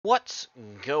What's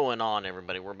going on,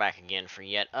 everybody? We're back again for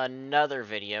yet another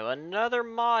video, another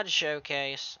mod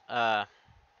showcase. I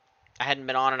hadn't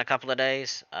been on in a couple of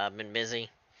days. I've been busy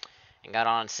and got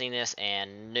on and seen this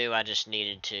and knew I just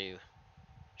needed to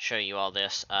show you all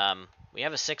this. We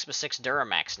have a 6x6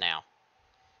 Duramax now,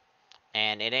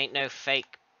 and it ain't no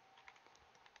fake.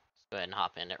 Let's go ahead and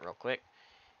hop in it real quick.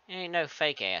 It ain't no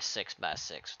fake ass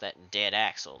 6x6 with that dead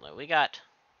axle. No, we got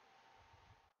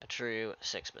a true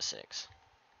 6x6.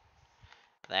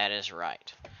 That is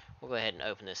right. We'll go ahead and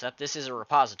open this up. This is a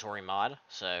repository mod,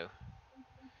 so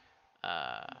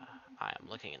I am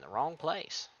looking in the wrong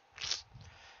place.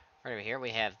 Right over here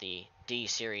we have the D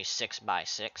Series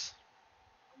 6x6.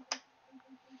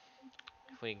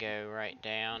 If we go right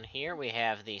down here, we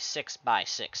have the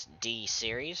 6x6 D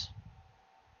Series.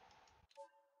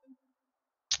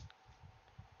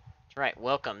 That's right,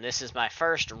 welcome. This is my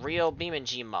first real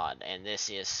BeamNG mod, and this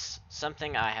is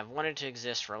something I have wanted to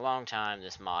exist for a long time.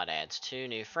 This mod adds 2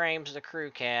 new frames, the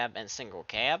crew cab and single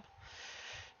cab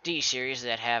D Series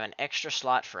that have an extra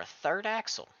slot for a third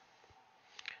axle,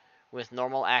 with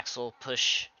normal axle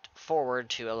pushed forward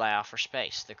to allow for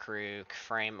space. The crew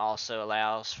frame also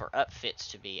allows for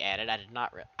upfits to be added. I did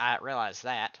not realize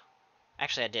that.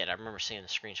 Actually, I did. I remember seeing the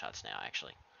screenshots now,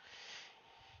 actually.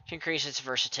 To increase its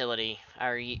versatility, I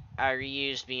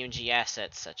reused BeamNG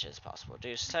assets such as possible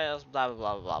reduced sales, blah,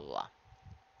 blah, blah, blah, blah.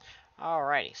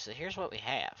 Alrighty, so here's what we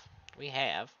have. We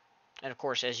have, and of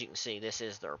course, as you can see, this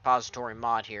is the repository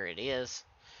mod. Here it is,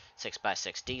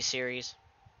 6x6 D Series.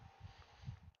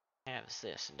 Has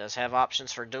this. It does have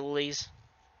options for dualies.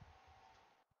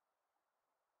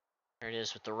 There it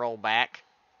is with the rollback.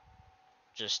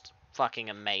 Just fucking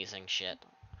amazing shit.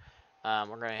 We're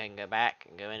going to go ahead and go back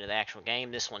and go into the actual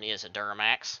game. This one is a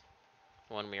Duramax,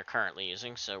 the one we are currently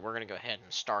using. So we're going to go ahead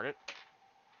and start it.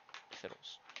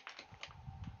 Fiddles.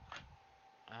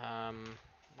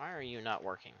 Why are you not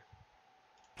working?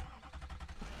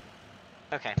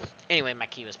 Okay. Anyway, my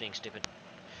key was being stupid.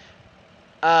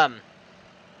 Before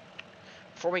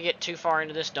we get too far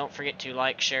into this, don't forget to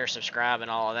like, share, subscribe, and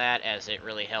all of that, as it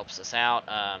really helps us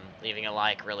out. Leaving a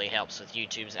like really helps with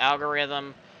YouTube's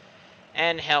algorithm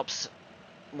and helps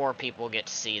more people get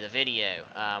to see the video.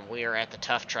 We are at the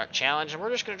Tough Truck Challenge, and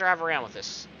we're just going to drive around with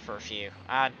this for a few.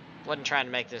 I wasn't trying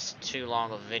to make this too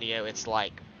long of a video. It's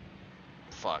like,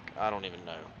 fuck, I don't even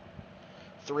know,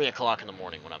 3 o'clock in the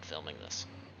morning when I'm filming this.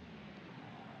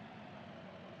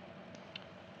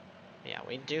 Yeah,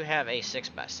 we do have a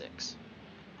 6x6.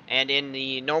 And in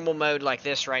the normal mode like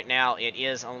this right now, it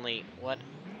is only, what?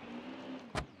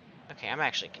 Okay, I'm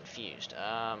actually confused.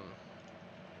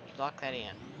 Lock that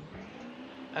in.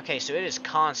 Okay, so it is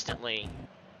constantly,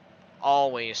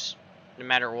 always, no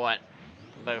matter what,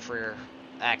 both rear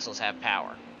axles have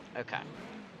power. Okay.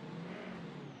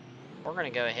 We're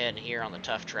going to go ahead here on the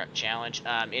Tough Truck Challenge.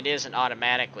 It is an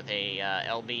automatic with a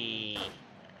LB...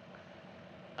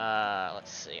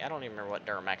 let's see. I don't even remember what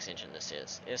Duramax engine this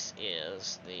is. This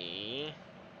is the...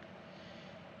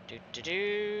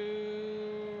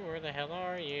 Where the hell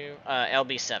are you?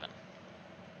 LB7.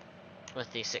 With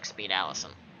the 6-speed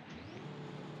Allison.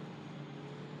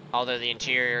 Although the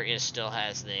interior still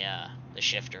has the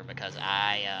shifter, because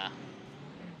I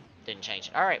didn't change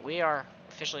it. Alright, we are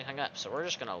officially hung up. So we're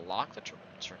just going to lock the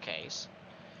transfer case.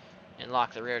 And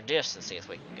lock the rear disc and see if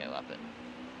we can go up it.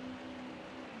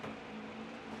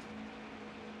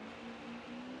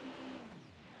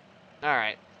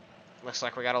 Alright. Looks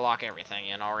like we gotta lock everything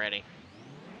in already.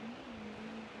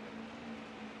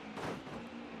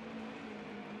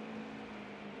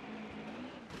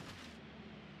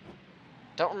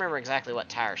 Don't remember exactly what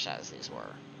tire size these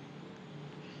were.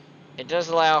 It does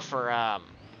allow for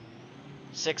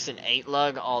 6 and 8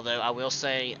 lug, although I will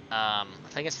say, I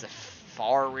think it's the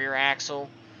far rear axle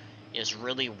is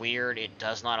really weird. It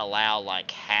does not allow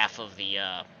like half of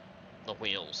the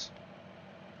wheels.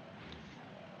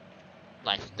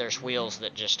 Like, there's wheels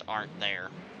that just aren't there.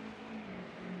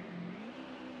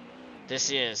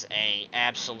 This is a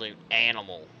absolute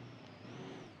animal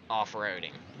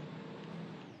off-roading.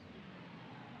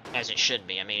 As it should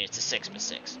be. I mean, it's a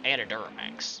 6x6 and a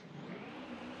Duramax.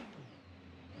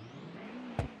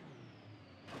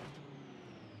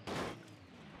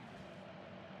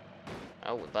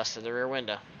 Oh, we busted the rear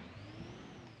window.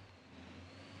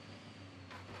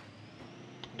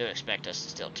 Do expect us to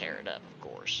still tear it up, of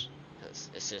course. Because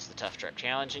this is the Tough Truck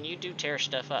Challenge, and you do tear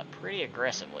stuff up pretty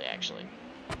aggressively, actually.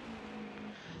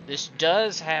 This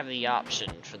does have the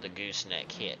option for the gooseneck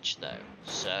hitch, though.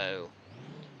 So,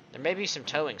 there may be some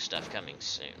towing stuff coming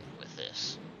soon with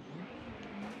this.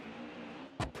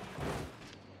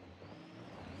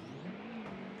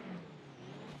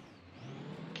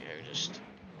 just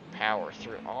power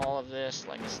through all of this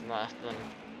like it's nothing.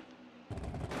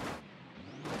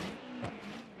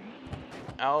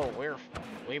 Oh,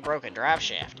 we broke a drive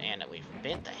shaft, and we've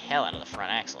bent the hell out of the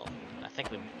front axle. I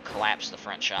think we've collapsed the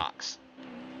front shocks.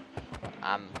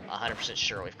 I'm 100%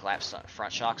 sure we've collapsed the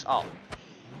front shocks. Oh,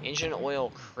 engine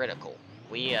oil critical.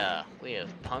 We have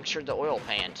punctured the oil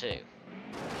pan too.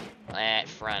 That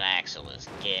front axle has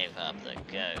gave up the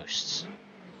ghosts.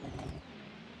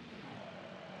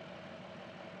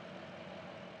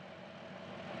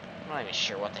 I'm not even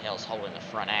sure what the hell's holding the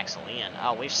front axle in.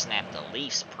 Oh, we've snapped the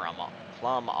leaves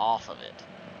plumb off of it.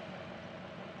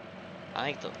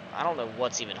 I don't know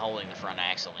what's even holding the front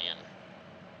axle in.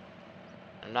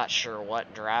 I'm not sure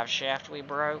what drive shaft we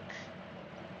broke.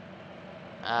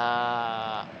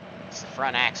 It's the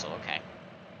front axle, okay.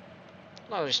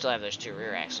 As long as we still have those two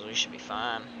rear axles, we should be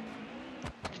fine.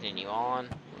 Continue on.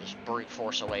 We'll just brute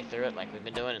force our way through it like we've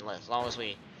been doing, as long as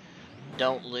we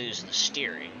don't lose the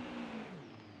steering.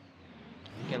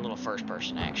 Get a little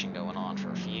first-person action going on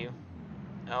for a few.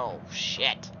 Oh,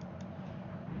 shit.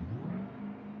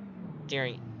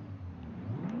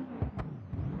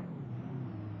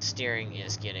 Steering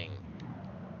is getting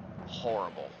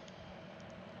horrible.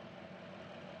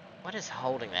 What is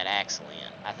holding that axle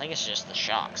in? I think it's just the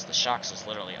shocks. The shocks is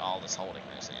literally all that's holding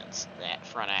those in. It's that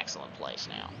front axle in place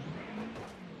now.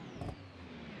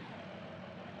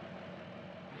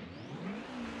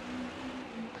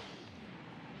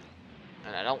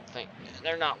 And I don't think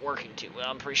they're not working too well.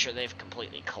 I'm pretty sure they've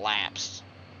completely collapsed.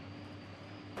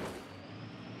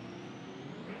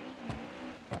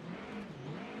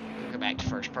 We'll go back to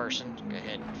first person. Go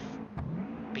ahead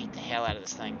and beat the hell out of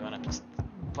this thing going up this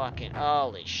fucking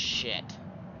holy shit.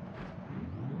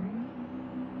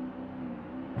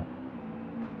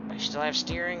 We still have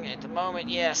steering at the moment,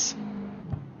 yes.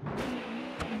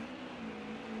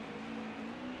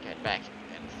 Get back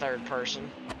in third person.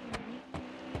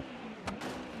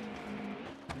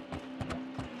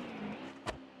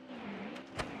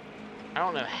 I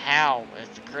don't know how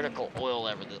with the critical oil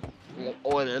level,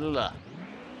 let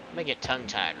me get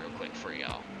tongue-tied real quick for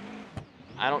y'all.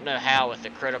 I don't know how with the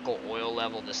critical oil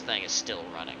level this thing is still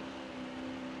running.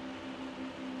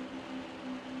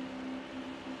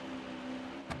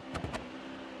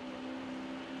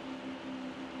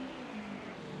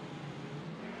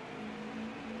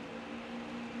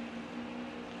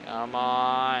 Come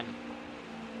on.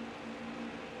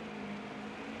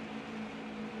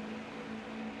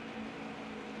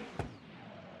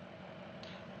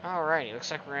 Alrighty,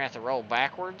 looks like we're gonna have to roll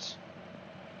backwards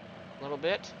a little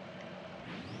bit.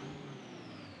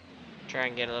 Try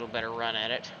and get a little better run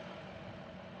at it.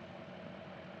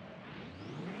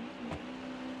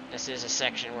 This is a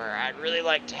section where I'd really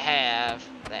like to have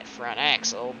that front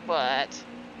axle, but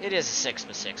it is a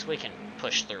 6x6. We can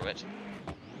push through it.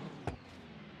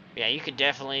 Yeah, you could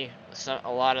definitely,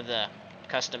 a lot of the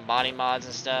custom body mods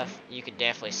and stuff, you could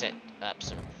definitely set up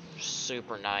some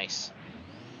super nice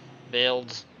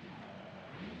builds.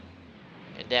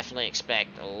 I definitely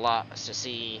expect a lot to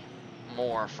see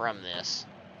more from this.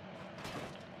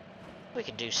 We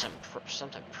could do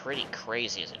something pretty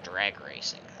crazy as a drag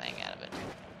racing thing out of it.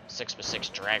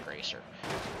 6x6 drag racer.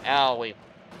 Oh,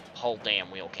 whole damn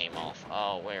wheel came off.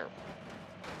 Oh, where?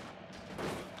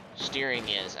 Steering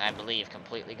is, I believe,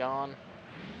 completely gone.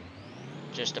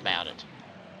 Just about it.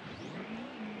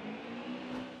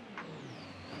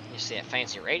 You see that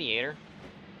fancy radiator?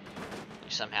 You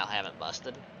somehow haven't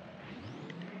busted.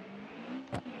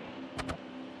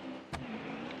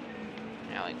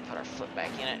 Now we can put our foot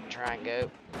back in it and try and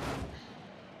go.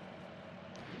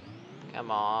 Come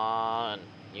on,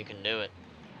 you can do it.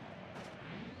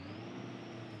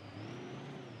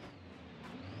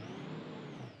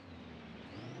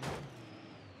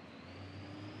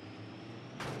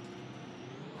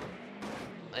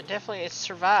 It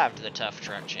survived the tough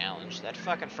truck challenge. That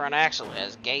fucking front axle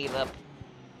has gave up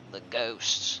the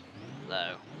ghosts,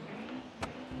 though.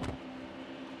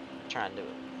 Trying to do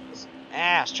it.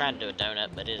 I was trying to do a donut,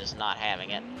 but it is not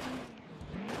having it.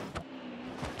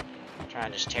 Try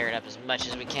and just tear it up as much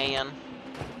as we can.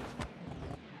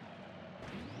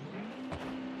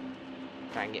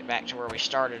 Try and get back to where we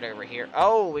started over here.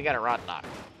 Oh, we got a rod knock.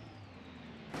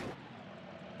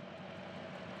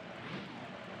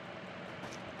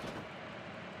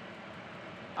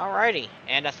 Alrighty,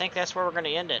 and I think that's where we're going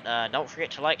to end it. Don't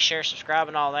forget to like, share, subscribe,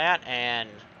 and all that, and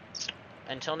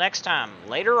until next time,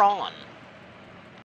 later on.